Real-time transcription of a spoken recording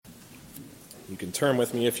You can turn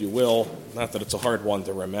with me if you will. Not that it's a hard one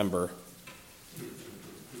to remember.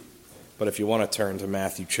 But if you want to turn to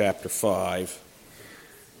Matthew chapter 5,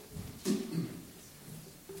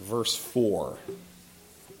 verse 4.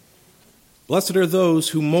 Blessed are those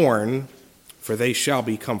who mourn, for they shall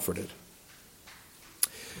be comforted.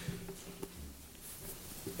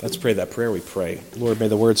 Let's pray that prayer we pray. Lord, may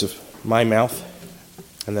the words of my mouth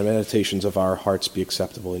and the meditations of our hearts be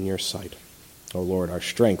acceptable in your sight. O Lord, our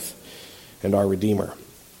strength and our Redeemer.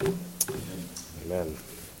 Amen.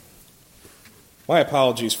 My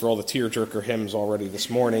apologies for all the tearjerker hymns already this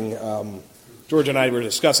morning. George and I were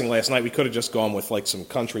discussing last night, we could have just gone with like some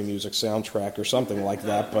country music soundtrack or something like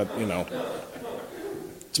that, but,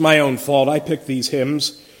 it's my own fault. I picked these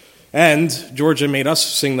hymns, and Georgia made us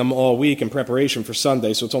sing them all week in preparation for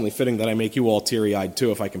Sunday, so it's only fitting that I make you all teary-eyed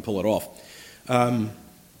too if I can pull it off.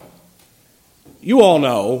 You all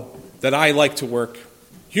know that I like to work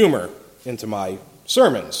humor into my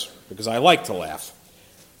sermons because I like to laugh.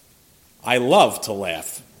 I love to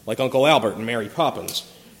laugh, like Uncle Albert and Mary Poppins.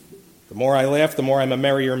 The more I laugh, the more I'm a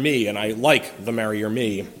merrier me, and I like the merrier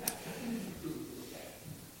me.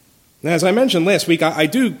 Now, as I mentioned last week, I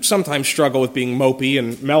do sometimes struggle with being mopey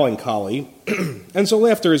and melancholy, and so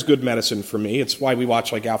laughter is good medicine for me. It's why we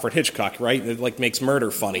watch like Alfred Hitchcock, right? It makes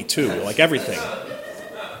murder funny too, like everything.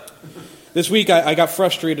 This week I got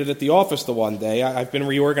frustrated at the office the one day. I've been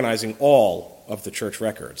reorganizing all of the church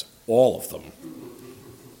records, all of them.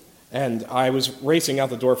 And I was racing out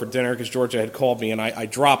the door for dinner because Georgia had called me, and I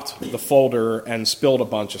dropped the folder and spilled a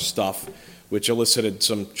bunch of stuff, which elicited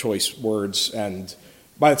some choice words. And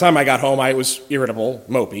by the time I got home, I was irritable,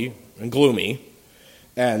 mopey, and gloomy.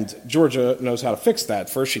 And Georgia knows how to fix that.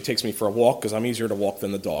 First, she takes me for a walk because I'm easier to walk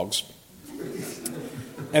than the dogs.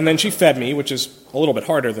 And then she fed me, which is a little bit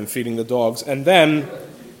harder than feeding the dogs. And then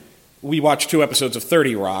we watched 2 episodes of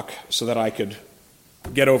 30 Rock so that I could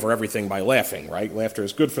get over everything by laughing, right? Laughter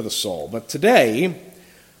is good for the soul. But today,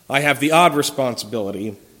 I have the odd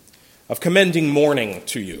responsibility of commending mourning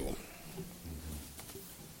to you.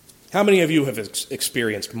 How many of you have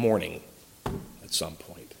experienced mourning at some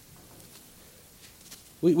point?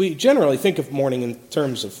 We generally think of mourning in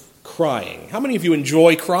terms of crying. How many of you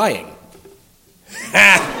enjoy crying?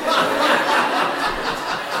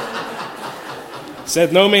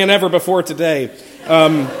 Said no man ever before today.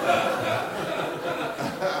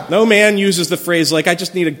 No man uses the phrase like, I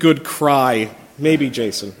just need a good cry. Maybe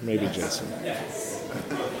Jason.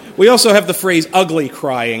 We also have the phrase ugly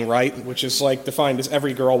crying, right? Which is like defined as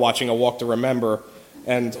every girl watching A Walk to Remember,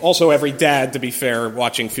 and also every dad, to be fair,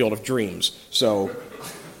 watching Field of Dreams. So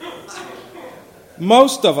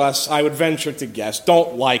most of us, I would venture to guess,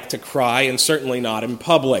 don't like to cry, and certainly not in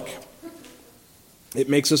public. It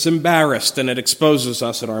makes us embarrassed, and it exposes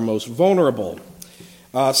us at our most vulnerable.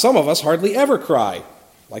 Some of us hardly ever cry,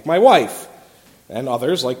 like my wife, and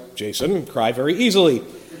others, like Jason, cry very easily.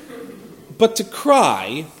 But to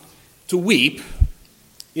cry, to weep,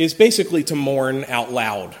 is basically to mourn out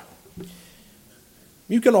loud.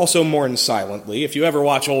 You can also mourn silently. If you ever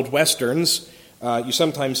watch old westerns, you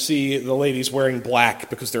sometimes see the ladies wearing black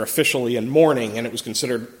because they're officially in mourning, and it was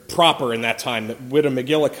considered proper in that time that Widow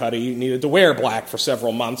McGillicuddy needed to wear black for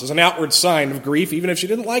several months as an outward sign of grief, even if she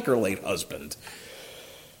didn't like her late husband.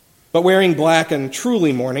 But wearing black and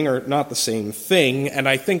truly mourning are not the same thing, and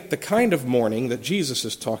I think the kind of mourning that Jesus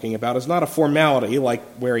is talking about is not a formality like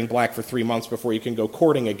wearing black for 3 months before you can go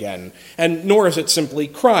courting again, and nor is it simply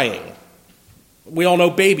crying. We all know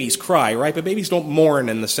babies cry, right? But babies don't mourn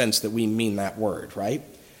in the sense that we mean that word, right?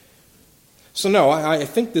 So no, I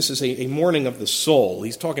think this is a mourning of the soul.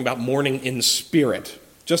 He's talking about mourning in spirit,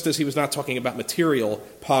 just as he was not talking about material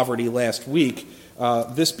poverty last week.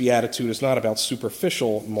 This beatitude is not about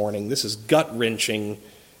superficial mourning. This is gut-wrenching,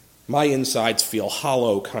 my insides feel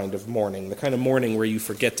hollow kind of mourning, the kind of mourning where you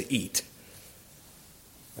forget to eat.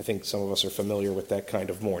 I think some of us are familiar with that kind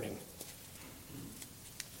of mourning.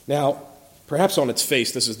 Now, perhaps on its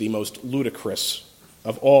face, this is the most ludicrous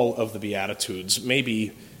of all of the Beatitudes,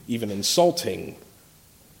 maybe even insulting,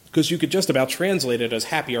 because you could just about translate it as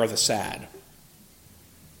happy are the sad.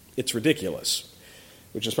 It's ridiculous,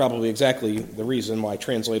 which is probably exactly the reason why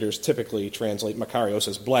translators typically translate Makarios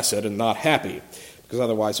as blessed and not happy, because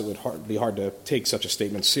otherwise it would be hard to take such a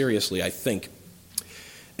statement seriously, I think.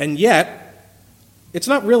 And yet, it's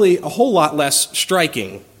not really a whole lot less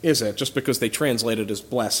striking, is it, just because they translate it as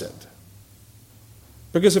blessed?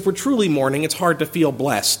 Because if we're truly mourning, it's hard to feel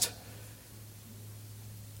blessed.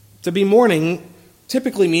 To be mourning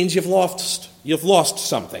typically means you've lost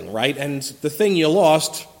something, right? And the thing you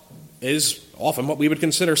lost is often what we would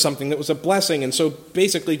consider something that was a blessing. And so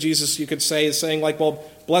basically Jesus, you could say, is saying like, well,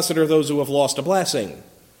 blessed are those who have lost a blessing.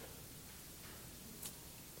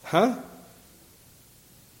 Huh?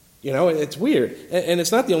 You know, it's weird. And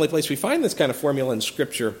it's not the only place we find this kind of formula in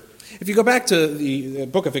Scripture. If you go back to the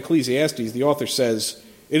book of Ecclesiastes, the author says,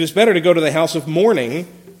 it is better to go to the house of mourning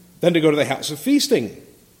than to go to the house of feasting.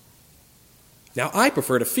 Now, I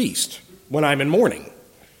prefer to feast when I'm in mourning.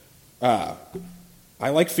 I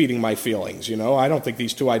like feeding my feelings, you know. I don't think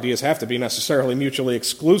these two ideas have to be necessarily mutually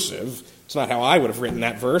exclusive. It's not how I would have written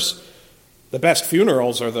that verse. The best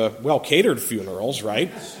funerals are the well-catered funerals,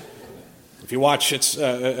 right? If you watch it's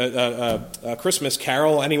a Christmas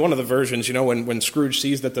Carol, any one of the versions, you know, when Scrooge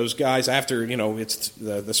sees that those guys, after, you know, it's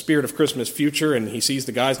the spirit of Christmas future, and he sees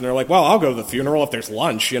the guys, and they're like, well, I'll go to the funeral if there's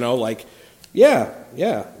lunch, you know, like, yeah,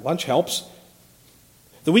 lunch helps.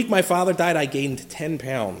 The week my father died, I gained 10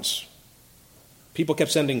 pounds. People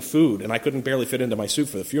kept sending food, and I couldn't barely fit into my suit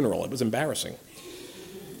for the funeral. It was embarrassing.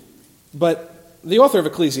 But the author of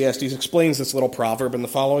Ecclesiastes explains this little proverb in the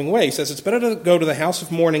following way. He says, it's better to go to the house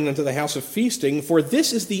of mourning than to the house of feasting, for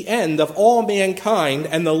this is the end of all mankind,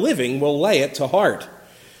 and the living will lay it to heart.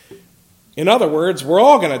 In other words, we're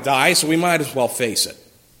all going to die, so we might as well face it.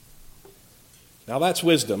 Now that's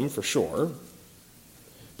wisdom, for sure.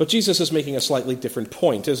 But Jesus is making a slightly different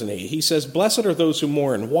point, isn't he? He says, blessed are those who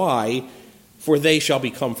mourn. Why? For they shall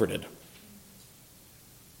be comforted.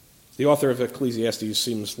 The author of Ecclesiastes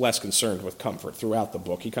seems less concerned with comfort throughout the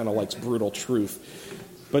book. He kind of likes brutal truth.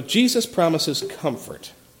 But Jesus promises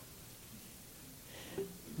comfort.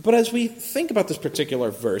 But as we think about this particular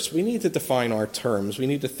verse, we need to define our terms. We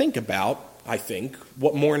need to think about, I think,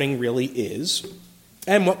 what mourning really is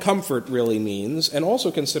and what comfort really means, and also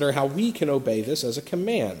consider how we can obey this as a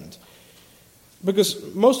command.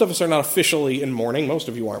 Because most of us are not officially in mourning. Most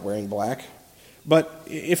of you aren't wearing black. But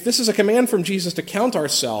if this is a command from Jesus to count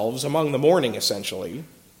ourselves among the mourning, essentially,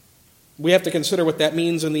 we have to consider what that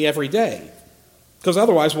means in the everyday. Because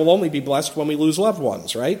otherwise we'll only be blessed when we lose loved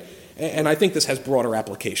ones, right? And I think this has broader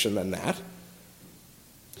application than that.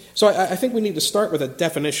 So I think we need to start with a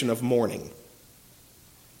definition of mourning.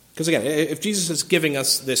 Because again, if Jesus is giving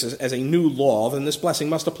us this as a new law, then this blessing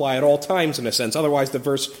must apply at all times in a sense. Otherwise the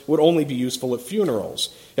verse would only be useful at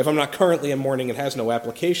funerals. If I'm not currently in mourning, it has no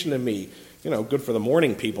application to me. You know, good for the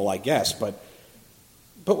mourning people, I guess. But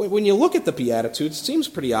when you look at the Beatitudes, it seems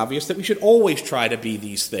pretty obvious that we should always try to be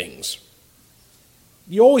these things.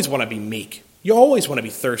 You always want to be meek. You always want to be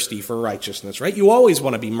thirsty for righteousness, right? You always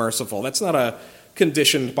want to be merciful. That's not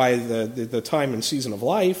conditioned by the time and season of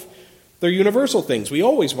life. They're universal things we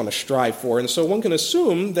always want to strive for. And so one can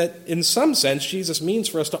assume that in some sense Jesus means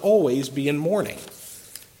for us to always be in mourning.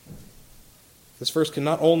 This verse can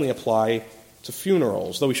not only apply to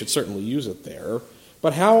funerals, though we should certainly use it there,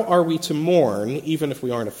 but how are we to mourn even if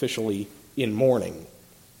we aren't officially in mourning?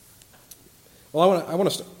 Well, I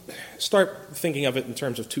want to start thinking of it in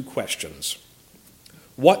terms of two questions.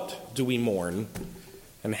 What do we mourn,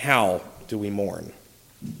 and how do we mourn?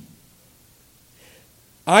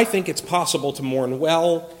 I think it's possible to mourn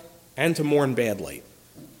well and to mourn badly.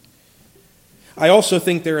 I also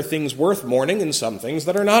think there are things worth mourning and some things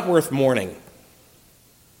that are not worth mourning.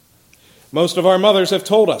 Most of our mothers have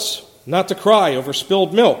told us not to cry over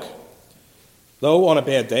spilled milk. Though on a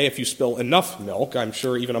bad day, if you spill enough milk, I'm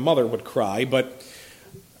sure even a mother would cry. But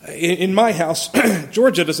in my house,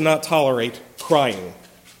 Georgia does not tolerate crying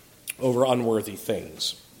over unworthy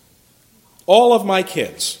things. All of my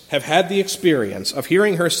kids have had the experience of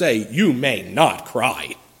hearing her say, "You may not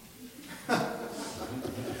cry."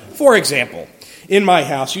 For example, in my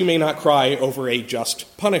house, you may not cry over a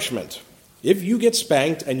just punishment. If you get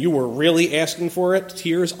spanked and you were really asking for it,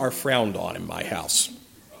 tears are frowned on in my house.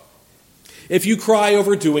 If you cry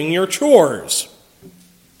over doing your chores,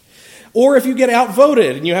 or if you get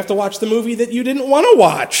outvoted and you have to watch the movie that you didn't want to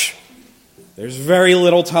watch, there's very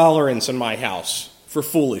little tolerance in my house for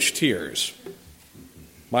foolish tears.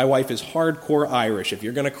 My wife is hardcore Irish. If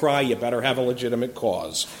you're going to cry, you better have a legitimate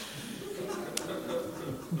cause.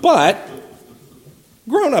 But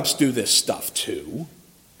grown-ups do this stuff too,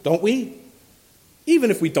 don't we?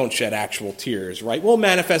 Even if we don't shed actual tears, right? We'll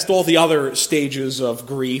manifest all the other stages of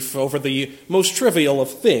grief over the most trivial of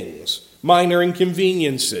things. Minor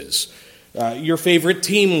inconveniences, your favorite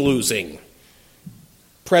team losing,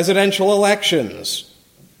 presidential elections.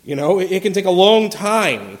 You know, it can take a long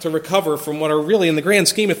time to recover from what are really, in the grand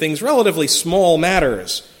scheme of things, relatively small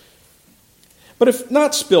matters. But if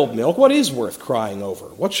not spilled milk, what is worth crying over?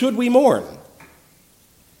 What should we mourn?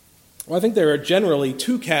 Well, I think there are generally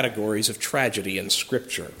two categories of tragedy in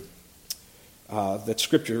Scripture. that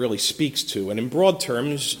Scripture really speaks to. And in broad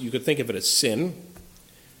terms, you could think of it as sin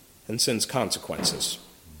and sin's consequences.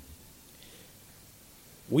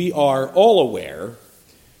 We are all aware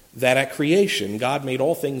that at creation, God made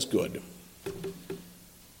all things good.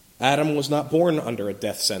 Adam was not born under a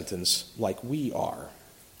death sentence like we are.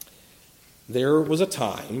 There was a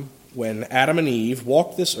time when Adam and Eve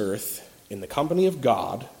walked this earth in the company of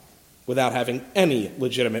God without having any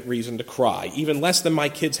legitimate reason to cry, even less than my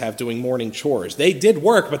kids have doing morning chores. They did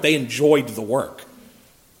work, but they enjoyed the work,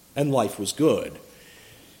 and life was good.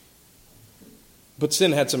 But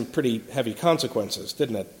sin had some pretty heavy consequences,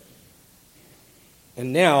 didn't it?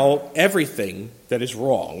 And now everything that is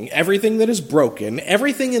wrong, everything that is broken,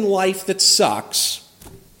 everything in life that sucks,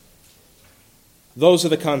 those are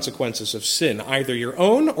the consequences of sin, either your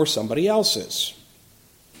own or somebody else's.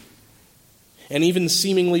 And even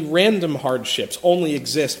seemingly random hardships only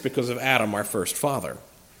exist because of Adam, our first father.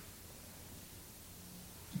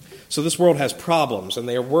 So this world has problems, and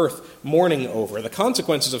they are worth mourning over. The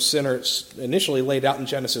consequences of sin are initially laid out in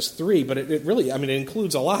Genesis 3, but it really, it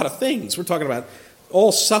includes a lot of things. We're talking about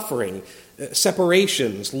all suffering,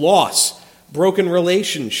 separations, loss, broken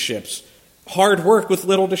relationships, hard work with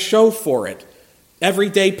little to show for it,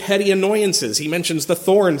 everyday petty annoyances. He mentions the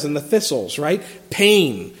thorns and the thistles, right?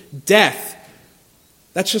 Pain, death.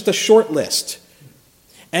 That's just a short list.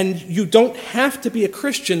 And you don't have to be a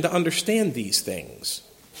Christian to understand these things.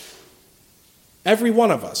 Every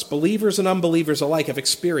one of us, believers and unbelievers alike, have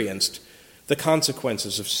experienced the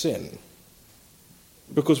consequences of sin,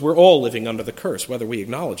 because we're all living under the curse, whether we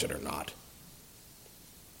acknowledge it or not.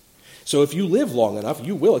 So if you live long enough,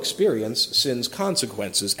 you will experience sin's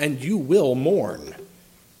consequences, and you will mourn.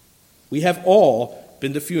 We have all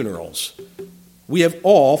been to funerals. We have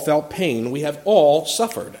all felt pain. We have all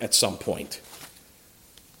suffered at some point.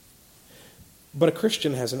 But a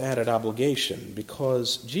Christian has an added obligation,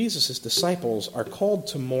 because Jesus' disciples are called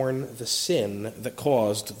to mourn the sin that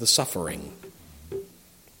caused the suffering.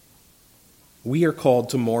 We are called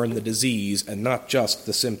to mourn the disease and not just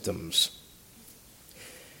the symptoms.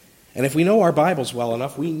 And if we know our Bibles well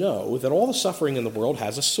enough, we know that all the suffering in the world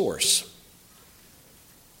has a source.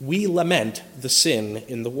 We lament the sin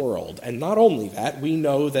in the world. And not only that, we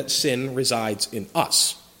know that sin resides in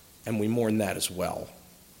us, and we mourn that as well.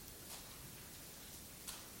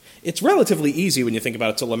 It's relatively easy when you think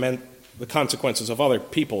about it to lament the consequences of other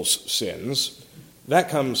people's sins. That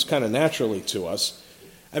comes kind of naturally to us.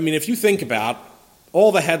 If you think about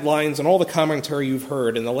all the headlines and all the commentary you've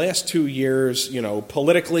heard in the last 2 years,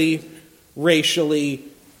 politically, racially,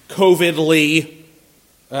 COVIDly,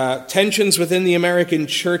 tensions within the American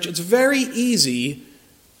church, it's very easy,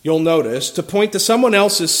 you'll notice, to point to someone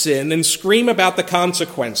else's sin and scream about the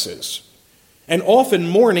consequences. And often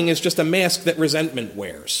mourning is just a mask that resentment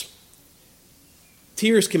wears.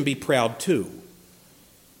 Tears can be proud too.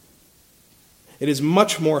 It is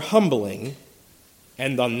much more humbling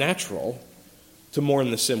and unnatural to mourn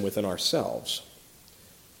the sin within ourselves.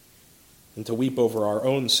 And to weep over our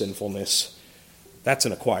own sinfulness, that's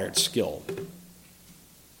an acquired skill.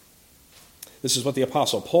 This is what the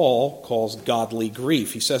Apostle Paul calls godly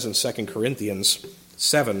grief. He says in 2 Corinthians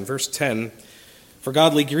 7, verse 10, "For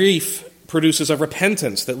godly grief produces a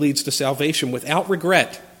repentance that leads to salvation without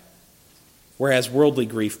regret, whereas worldly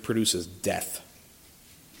grief produces death."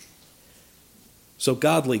 So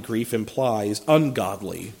godly grief implies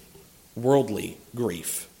ungodly, worldly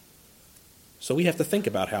grief. So we have to think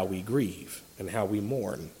about how we grieve and how we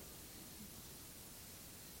mourn.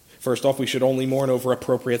 First off, we should only mourn over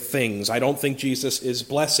appropriate things. I don't think Jesus is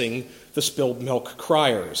blessing the spilled milk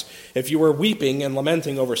criers. If you were weeping and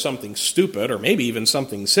lamenting over something stupid, or maybe even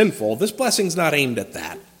something sinful, this blessing's not aimed at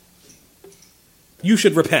that. You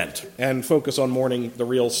should repent and focus on mourning the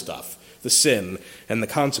real stuff, the sin and the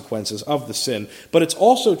consequences of the sin. But it's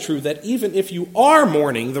also true that even if you are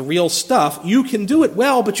mourning the real stuff, you can do it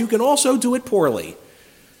well, but you can also do it poorly.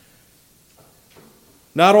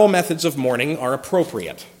 Not all methods of mourning are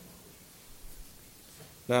appropriate.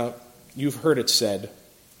 Now, you've heard it said,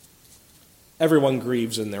 everyone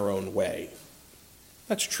grieves in their own way.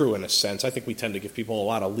 That's true in a sense. I think we tend to give people a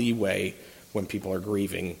lot of leeway when people are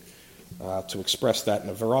grieving to express that in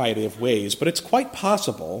a variety of ways. But it's quite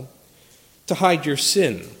possible to hide your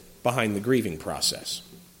sin behind the grieving process.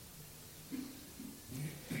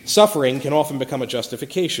 Suffering can often become a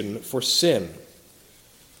justification for sin.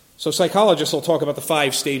 So psychologists will talk about the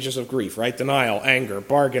 5 stages of grief, right? Denial, anger,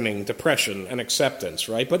 bargaining, depression, and acceptance,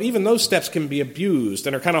 right? But even those steps can be abused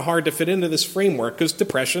and are kind of hard to fit into this framework because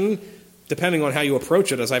depression depending on how you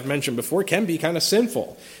approach it, as I've mentioned before, can be kind of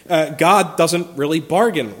sinful. God doesn't really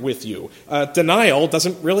bargain with you. Denial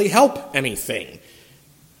doesn't really help anything.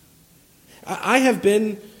 I have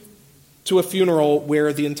been to a funeral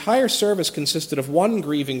where the entire service consisted of one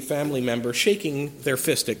grieving family member shaking their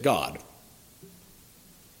fist at God.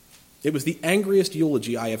 It was the angriest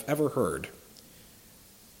eulogy I have ever heard.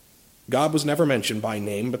 God was never mentioned by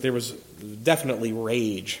name, but there was definitely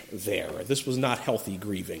rage there. This was not healthy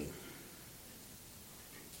grieving.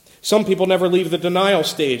 Some people never leave the denial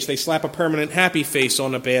stage. They slap a permanent happy face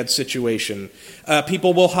on a bad situation.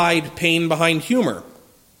 People will hide pain behind humor.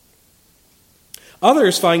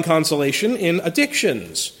 Others find consolation in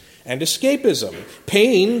addictions and escapism.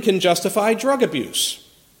 Pain can justify drug abuse.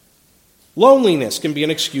 Loneliness can be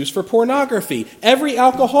an excuse for pornography. Every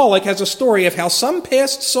alcoholic has a story of how some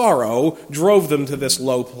past sorrow drove them to this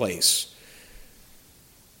low place.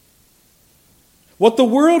 What the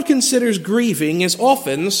world considers grieving is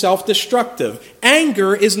often self-destructive.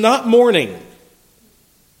 Anger is not mourning.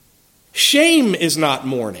 Shame is not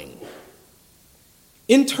mourning.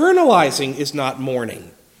 Internalizing is not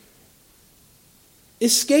mourning.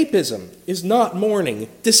 Escapism is not mourning.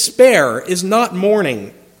 Despair is not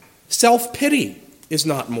mourning. Self-pity is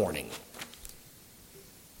not mourning.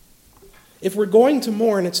 If we're going to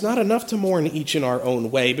mourn, it's not enough to mourn each in our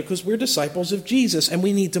own way, because we're disciples of Jesus and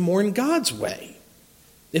we need to mourn God's way.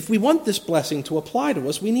 If we want this blessing to apply to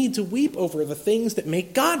us, we need to weep over the things that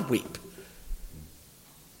make God weep.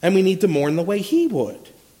 And we need to mourn the way He would.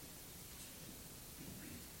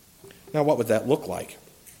 Now, what would that look like?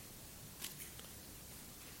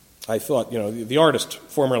 I thought, the artist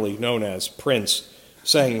formerly known as Prince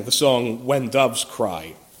sang the song When Doves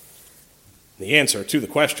Cry. The answer to the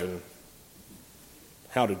question,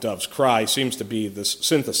 how do doves cry, seems to be this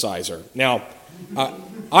synthesizer. Now,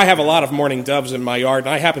 I have a lot of mourning doves in my yard,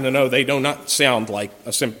 and I happen to know they do not sound like a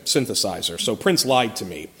synthesizer, so Prince lied to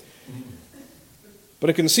me. But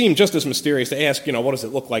it can seem just as mysterious to ask, what does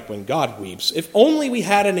it look like when God weeps? If only we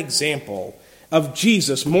had an example of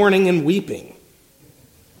Jesus mourning and weeping.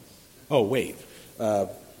 Oh, wait.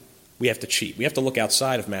 We have to cheat. We have to look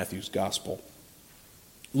outside of Matthew's gospel.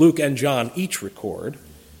 Luke and John each record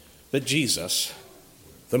that Jesus,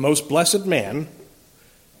 the most blessed man,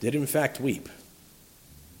 did in fact weep.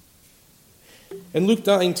 In Luke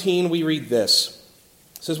 19, we read this.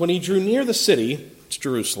 It says, when he drew near the city, it's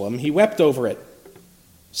Jerusalem, he wept over it,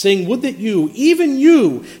 saying, would that you, even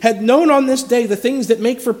you, had known on this day the things that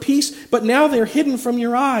make for peace, but now they're hidden from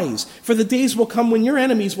your eyes. For the days will come when your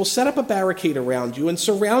enemies will set up a barricade around you and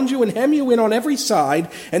surround you and hem you in on every side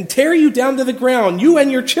and tear you down to the ground, you and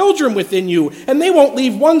your children within you, and they won't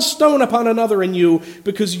leave one stone upon another in you,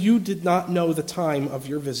 because you did not know the time of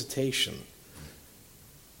your visitation.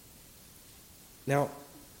 Now,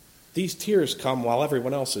 these tears come while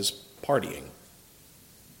everyone else is partying.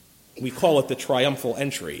 We call it the triumphal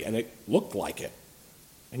entry, and it looked like it.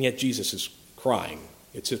 And yet Jesus is crying.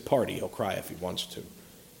 It's his party. He'll cry if he wants to.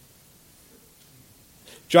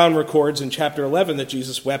 John records in chapter 11 that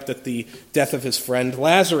Jesus wept at the death of his friend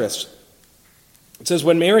Lazarus. It says,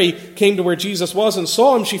 when Mary came to where Jesus was and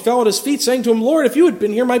saw him, she fell at his feet, saying to him, Lord, if you had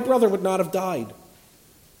been here, my brother would not have died.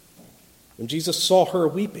 When Jesus saw her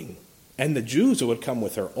weeping, and the Jews who had come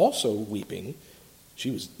with her also weeping,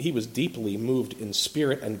 he was deeply moved in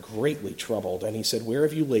spirit and greatly troubled. And he said, where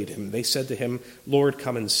have you laid him? They said to him, Lord,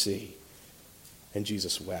 come and see. And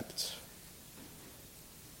Jesus wept.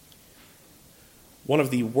 One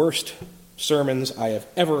of the worst sermons I have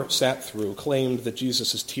ever sat through claimed that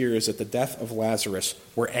Jesus' tears at the death of Lazarus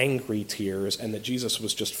were angry tears, and that Jesus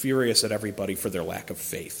was just furious at everybody for their lack of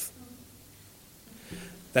faith.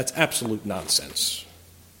 That's absolute nonsense.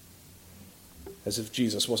 As if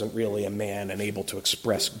Jesus wasn't really a man and able to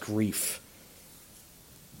express grief.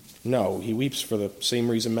 No, he weeps for the same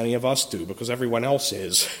reason many of us do, because everyone else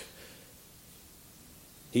is.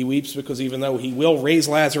 He weeps because even though he will raise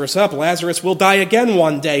Lazarus up, Lazarus will die again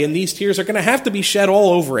one day, and these tears are going to have to be shed all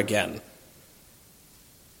over again.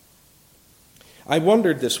 I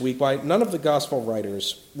wondered this week why none of the gospel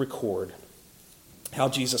writers record how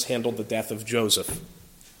Jesus handled the death of Joseph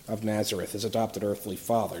of Nazareth, his adopted earthly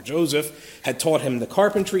father. Joseph had taught him the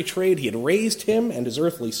carpentry trade. He had raised him and his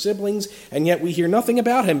earthly siblings, and yet we hear nothing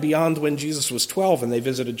about him beyond when Jesus was 12 and they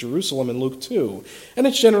visited Jerusalem in Luke 2. And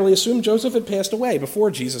it's generally assumed Joseph had passed away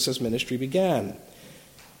before Jesus' ministry began.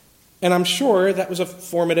 And I'm sure that was a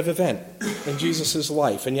formative event in Jesus'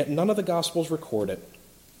 life, and yet none of the Gospels record it.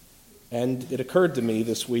 And it occurred to me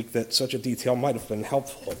this week that such a detail might have been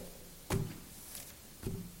helpful.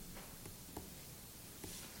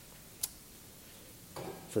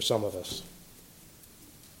 For some of us.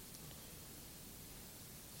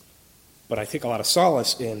 But I take a lot of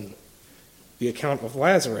solace in the account of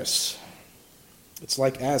Lazarus. It's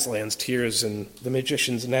like Aslan's tears in The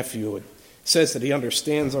Magician's Nephew. It says that he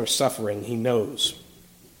understands our suffering. He knows.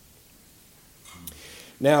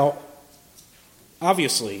 Now,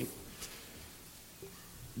 obviously,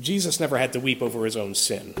 Jesus never had to weep over his own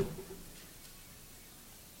sin.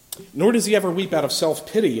 Nor does he ever weep out of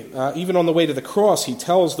self-pity. Even on the way to the cross, he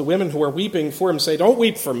tells the women who are weeping for him, say, "Don't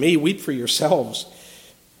weep for me, weep for yourselves."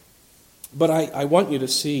 But I want you to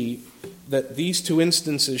see that these two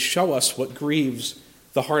instances show us what grieves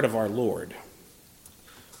the heart of our Lord.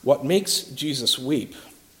 What makes Jesus weep,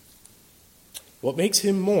 what makes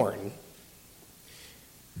him mourn,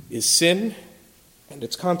 is sin and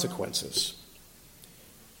its consequences.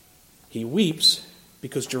 He weeps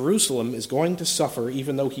because Jerusalem is going to suffer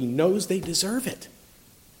even though he knows they deserve it.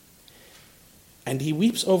 And he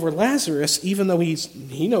weeps over Lazarus even though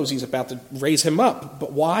he knows he's about to raise him up.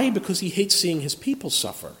 But why? Because he hates seeing his people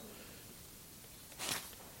suffer.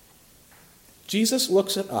 Jesus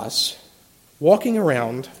looks at us, walking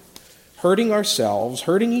around, hurting ourselves,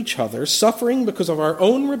 hurting each other, suffering because of our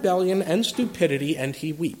own rebellion and stupidity, and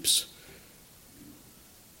he weeps.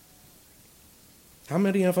 How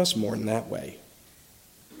many of us mourn that way?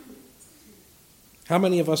 How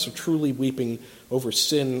many of us are truly weeping over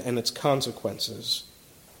sin and its consequences?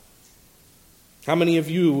 How many of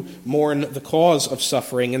you mourn the cause of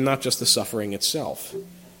suffering and not just the suffering itself?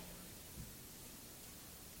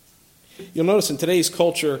 You'll notice in today's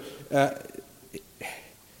culture,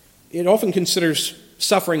 it often considers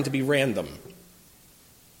suffering to be random.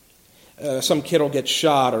 Some kid will get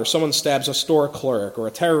shot, or someone stabs a store clerk, or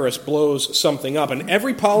a terrorist blows something up, and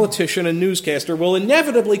every politician and newscaster will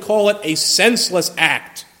inevitably call it a senseless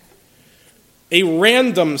act. A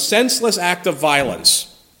random, senseless act of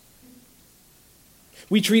violence.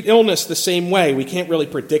 We treat illness the same way. We can't really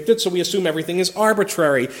predict it, so we assume everything is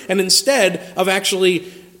arbitrary. And instead of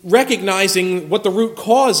actually recognizing what the root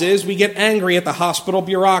cause is, we get angry at the hospital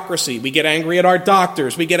bureaucracy. We get angry at our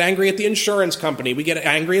doctors. We get angry at the insurance company. We get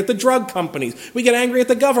angry at the drug companies. We get angry at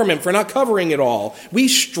the government for not covering it all. We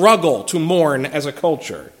struggle to mourn as a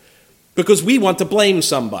culture because we want to blame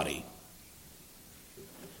somebody.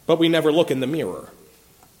 But we never look in the mirror.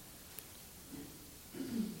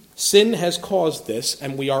 Sin has caused this,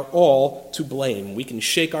 and we are all to blame. We can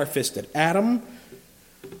shake our fist at Adam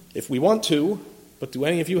if we want to, but do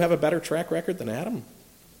any of you have a better track record than Adam?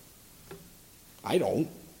 I don't.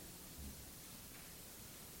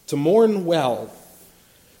 To mourn well,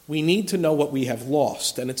 we need to know what we have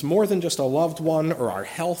lost. And it's more than just a loved one or our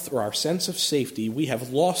health or our sense of safety. We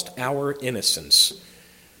have lost our innocence.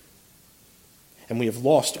 And we have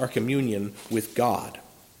lost our communion with God.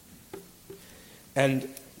 And,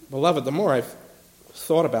 beloved, the more I've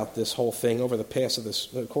thought about this whole thing over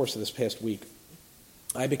the course of this past week,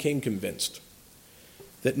 I became convinced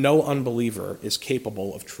that no unbeliever is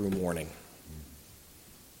capable of true mourning.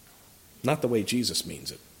 Not the way Jesus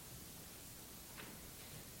means it.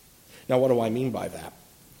 Now, what do I mean by that?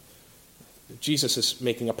 Jesus is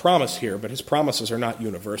making a promise here, but his promises are not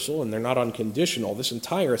universal and they're not unconditional. This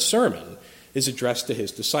entire sermon is addressed to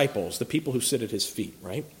his disciples, the people who sit at his feet,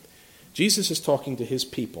 right? Jesus is talking to his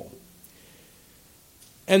people.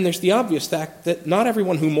 And there's the obvious fact that not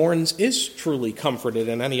everyone who mourns is truly comforted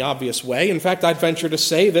in any obvious way. In fact, I'd venture to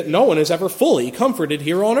say that no one is ever fully comforted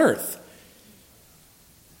here on earth.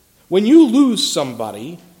 When you lose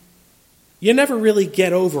somebody, you never really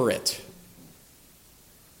get over it.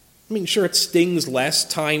 I mean, sure, it stings less.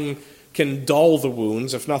 Time can dull the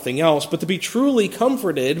wounds, if nothing else. But to be truly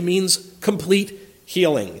comforted means complete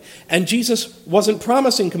healing. And Jesus wasn't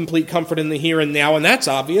promising complete comfort in the here and now, and that's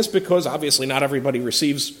obvious because obviously not everybody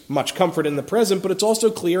receives much comfort in the present, but it's also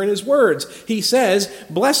clear in his words. He says,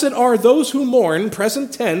 "Blessed are those who mourn,"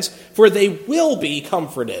 present tense, "for they will be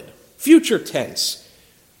comforted," future tense.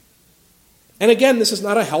 And again, this is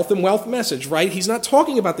not a health and wealth message, right? He's not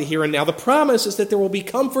talking about the here and now. The promise is that there will be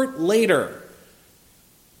comfort later.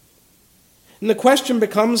 And the question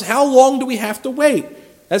becomes, how long do we have to wait?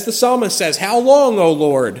 As the psalmist says, "How long, O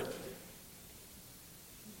Lord?"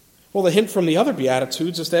 Well, the hint from the other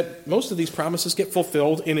Beatitudes is that most of these promises get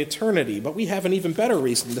fulfilled in eternity, but we have an even better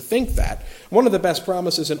reason to think that. One of the best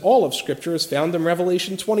promises in all of Scripture is found in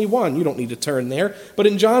Revelation 21. You don't need to turn there. But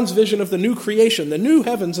in John's vision of the new creation, the new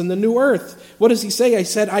heavens and the new earth, what does he say?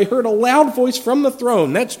 I heard a loud voice from the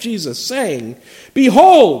throne, that's Jesus, saying,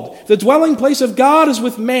 "Behold, the dwelling place of God is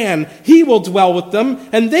with man. He will dwell with them,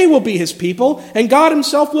 and they will be his people, and God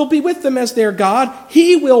himself will be with them as their God.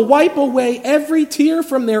 He will wipe away every tear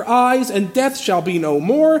from their eyes, arise, and death shall be no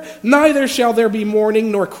more, neither shall there be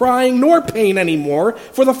mourning, nor crying, nor pain any more,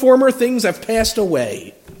 for the former things have passed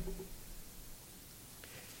away.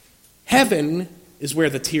 Heaven is where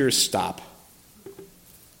the tears stop.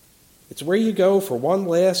 It's where you go for one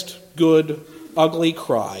last good, ugly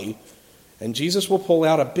cry, and Jesus will pull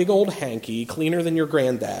out a big old hanky, cleaner than your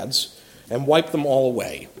granddad's, and wipe them all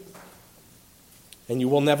away. And you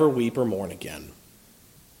will never weep or mourn again.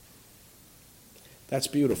 That's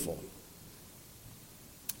beautiful.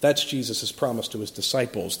 That's Jesus' promise to his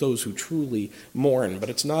disciples, those who truly mourn, but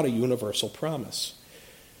it's not a universal promise.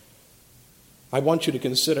 I want you to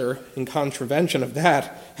consider, in contravention of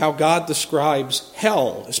that, how God describes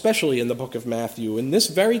hell, especially in the book of Matthew. In this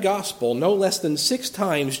very gospel, no less than 6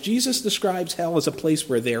 times, Jesus describes hell as a place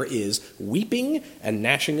where there is weeping and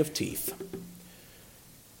gnashing of teeth.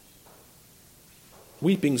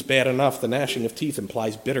 Weeping's bad enough. The gnashing of teeth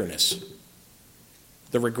implies bitterness.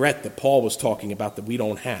 The regret that Paul was talking about that we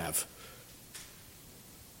don't have.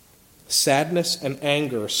 Sadness and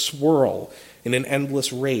anger swirl in an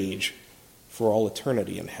endless rage for all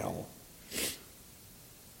eternity in hell.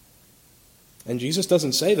 And Jesus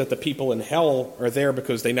doesn't say that the people in hell are there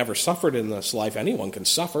because they never suffered in this life. Anyone can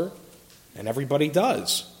suffer, and everybody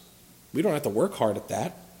does. We don't have to work hard at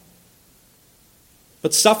that.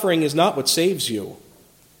 But suffering is not what saves you.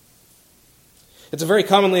 It's a very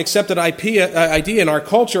commonly accepted idea in our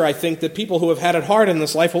culture, I think, that people who have had it hard in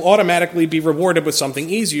this life will automatically be rewarded with something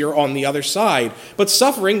easier on the other side. But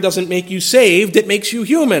suffering doesn't make you saved, it makes you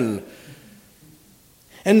human.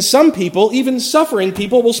 And some people, even suffering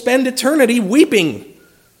people, will spend eternity weeping.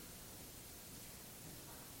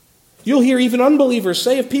 You'll hear even unbelievers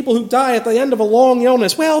say of people who die at the end of a long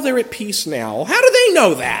illness, well, they're at peace now. How do they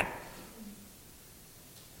know that?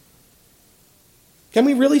 Can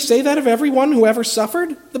we really say that of everyone who ever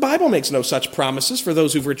suffered? The Bible makes no such promises for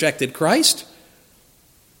those who've rejected Christ.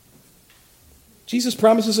 Jesus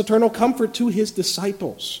promises eternal comfort to his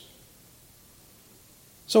disciples.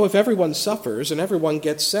 So if everyone suffers and everyone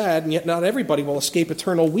gets sad, and yet not everybody will escape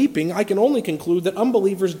eternal weeping, I can only conclude that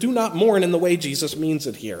unbelievers do not mourn in the way Jesus means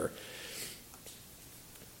it here.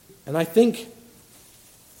 And I think,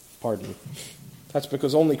 that's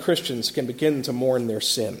because only Christians can begin to mourn their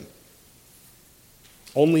sin.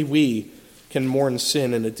 Only we can mourn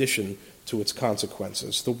sin in addition to its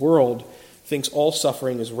consequences. The world thinks all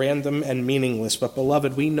suffering is random and meaningless, but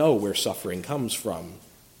beloved, we know where suffering comes from.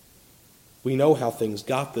 We know how things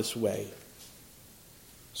got this way.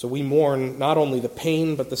 So we mourn not only the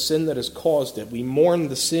pain, but the sin that has caused it. We mourn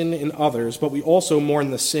the sin in others, but we also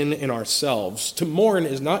mourn the sin in ourselves. To mourn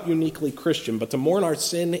is not uniquely Christian, but to mourn our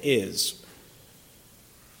sin is.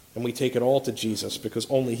 And we take it all to Jesus because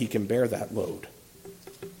only he can bear that load.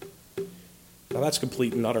 Now that's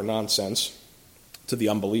complete and utter nonsense to the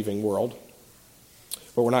unbelieving world.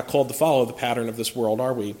 But we're not called to follow the pattern of this world,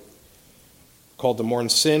 are we? We're called to mourn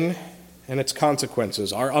sin and its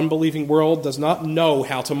consequences. Our unbelieving world does not know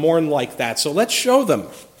how to mourn like that, so let's show them.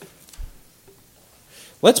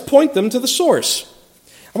 Let's point them to the source.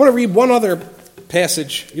 I want to read one other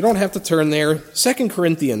passage. You don't have to turn there. 2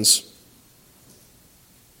 Corinthians.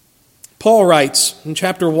 Paul writes in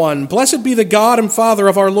chapter 1, "Blessed be the God and Father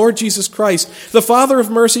of our Lord Jesus Christ, the Father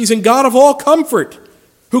of mercies and God of all comfort,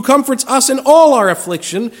 who comforts us in all our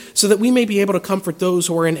affliction, so that we may be able to comfort those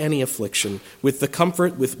who are in any affliction, with the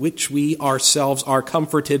comfort with which we ourselves are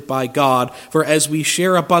comforted by God. For as we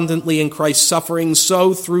share abundantly in Christ's suffering,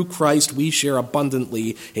 so through Christ we share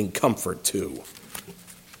abundantly in comfort too."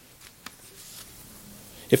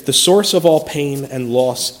 If the source of all pain and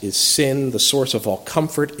loss is sin, the source of all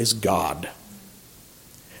comfort is God.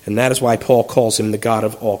 And that is why Paul calls him the God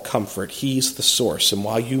of all comfort. He's the source. And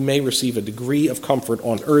while you may receive a degree of comfort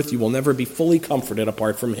on earth, you will never be fully comforted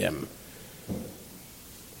apart from him.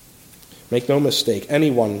 Make no mistake,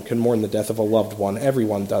 anyone can mourn the death of a loved one.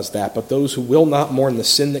 Everyone does that. But those who will not mourn the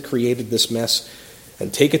sin that created this mess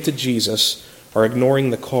and take it to Jesus are ignoring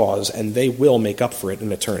the cause, and they will make up for it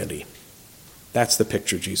in eternity. That's the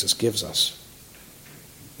picture Jesus gives us.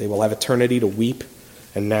 They will have eternity to weep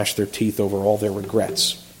and gnash their teeth over all their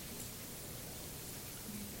regrets.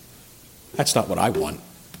 That's not what I want.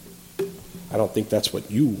 I don't think that's what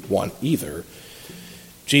you want either.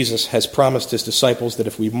 Jesus has promised his disciples that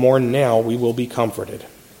if we mourn now, we will be comforted.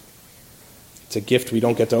 It's a gift we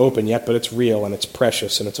don't get to open yet, but it's real and it's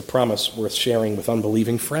precious, and it's a promise worth sharing with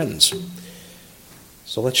unbelieving friends.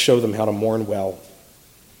 So let's show them how to mourn well.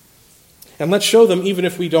 And let's show them even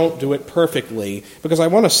if we don't do it perfectly. Because I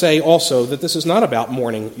want to say also that this is not about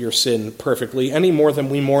mourning your sin perfectly any more than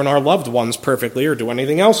we mourn our loved ones perfectly or do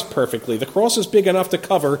anything else perfectly. The cross is big enough to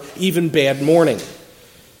cover even bad mourning.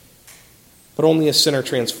 But only a sinner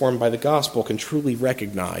transformed by the gospel can truly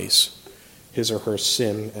recognize his or her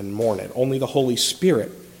sin and mourn it. Only the Holy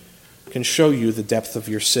Spirit can show you the depth of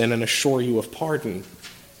your sin and assure you of pardon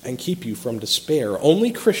and keep you from despair.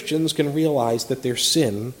 Only Christians can realize that their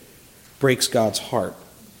sin breaks God's heart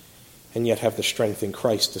and yet have the strength in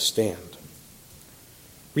Christ to stand.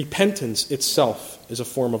 Repentance itself is a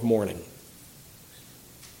form of mourning.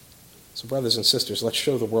 So brothers and sisters, let's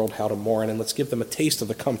show the world how to mourn, and let's give them a taste of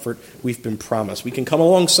the comfort we've been promised. We can come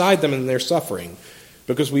alongside them in their suffering,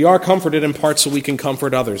 because we are comforted in part so we can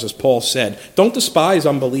comfort others, as Paul said. Don't despise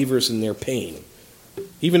unbelievers in their pain.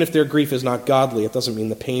 Even if their grief is not godly, it doesn't mean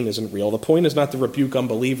the pain isn't real. The point is not to rebuke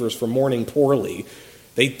unbelievers for mourning poorly.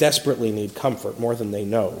 They desperately need comfort more than they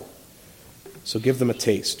know. So give them a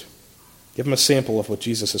taste. Give them a sample of what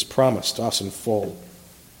Jesus has promised us in full.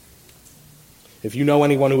 If you know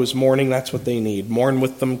anyone who is mourning, that's what they need. Mourn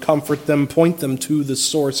with them, comfort them, point them to the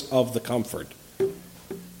source of the comfort. You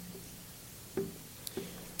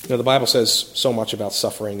know, the Bible says so much about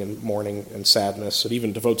suffering and mourning and sadness. It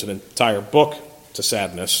even devotes an entire book to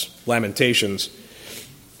sadness, Lamentations.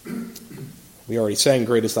 We already sang,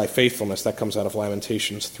 "Great is thy faithfulness." That comes out of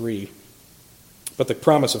Lamentations 3. But the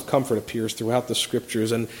promise of comfort appears throughout the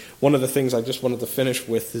Scriptures. And one of the things I just wanted to finish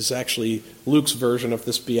with is actually Luke's version of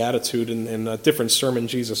this beatitude in a different sermon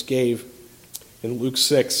Jesus gave. In Luke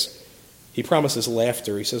 6, he promises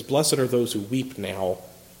laughter. He says, "Blessed are those who weep now,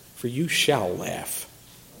 for you shall laugh."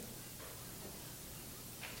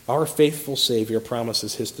 Our faithful Savior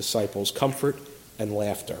promises his disciples comfort and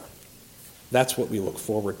laughter. That's what we look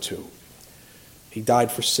forward to. He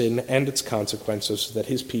died for sin and its consequences so that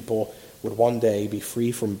his people would one day be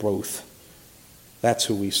free from both. That's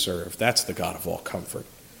who we serve. That's the God of all comfort.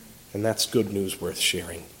 And that's good news worth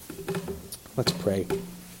sharing. Let's pray.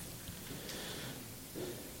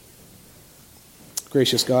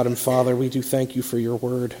 Gracious God and Father, we do thank you for your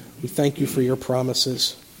word. We thank you for your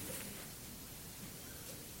promises.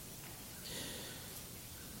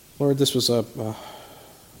 Lord, this was a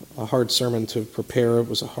hard sermon to prepare. It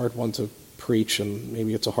was a hard one to preach, and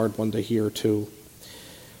maybe it's a hard one to hear too.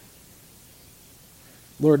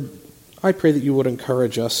 Lord, I pray that you would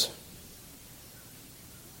encourage us.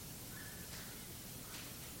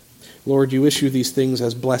 Lord, you issue these things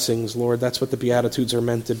as blessings, Lord. That's what the Beatitudes are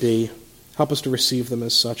meant to be. Help us to receive them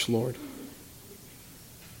as such, Lord.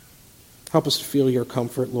 Help us to feel your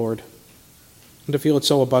comfort, Lord, and to feel it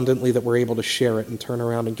so abundantly that we're able to share it and turn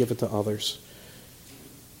around and give it to others.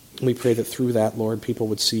 And we pray that through that, Lord, people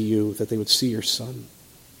would see you, that they would see your Son.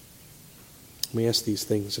 We ask these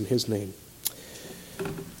things in his name.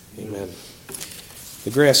 Amen. The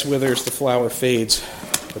grass withers, the flower fades,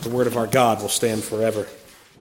 but the word of our God will stand forever.